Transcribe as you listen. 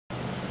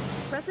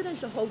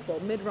Presidential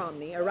hopeful Mitt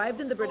Romney arrived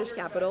in the British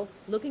capital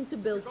looking to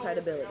build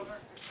credibility.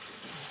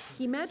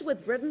 He met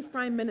with Britain's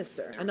Prime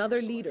Minister and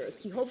other leaders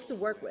he hopes to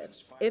work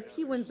with if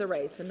he wins the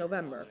race in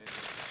November.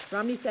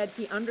 Romney said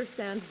he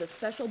understands the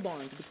special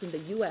bond between the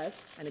U.S.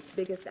 and its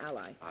biggest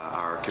ally.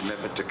 Our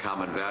commitment to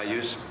common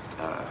values,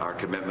 our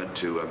commitment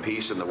to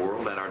peace in the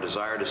world, and our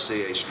desire to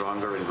see a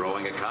stronger and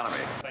growing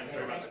economy.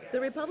 The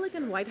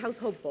Republican White House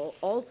hopeful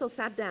also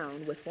sat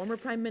down with former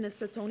Prime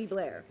Minister Tony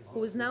Blair,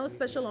 who is now a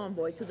special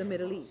envoy to the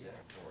Middle East.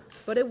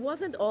 But it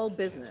wasn't all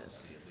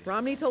business.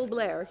 Romney told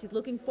Blair he's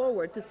looking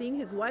forward to seeing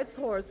his wife's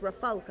horse,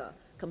 Rafalka,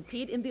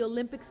 compete in the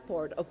Olympic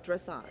sport of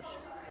dressage.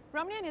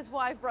 Romney and his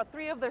wife brought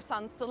 3 of their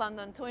sons to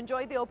London to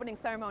enjoy the opening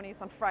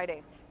ceremonies on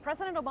Friday.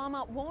 President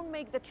Obama won't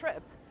make the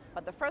trip,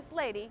 but the First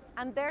Lady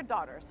and their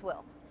daughters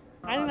will.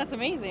 I think that's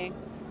amazing.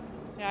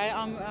 Yeah,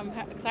 I'm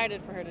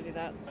excited for her to do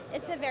that.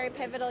 It's a very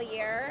pivotal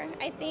year,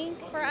 I think,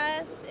 for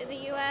us in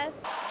the U.S.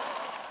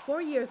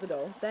 4 years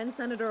ago, then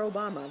Senator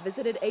Obama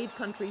visited 8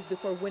 countries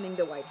before winning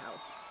the White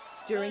House.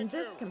 During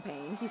this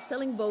campaign, he's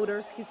telling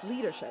voters his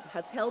leadership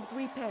has helped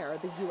repair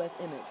the U.S.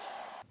 image.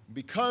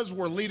 Because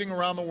we're leading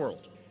around the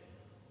world,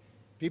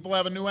 people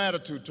have a new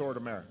attitude toward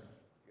America.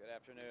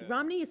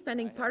 Romney is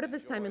spending part of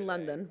his time in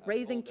London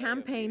raising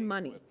campaign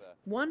money.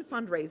 One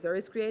fundraiser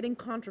is creating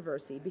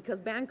controversy because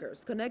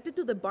bankers connected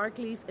to the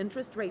Barclays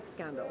interest rate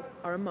scandal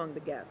are among the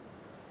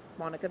guests.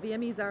 Monica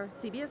Villamizar,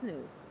 CBS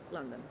News,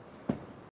 London.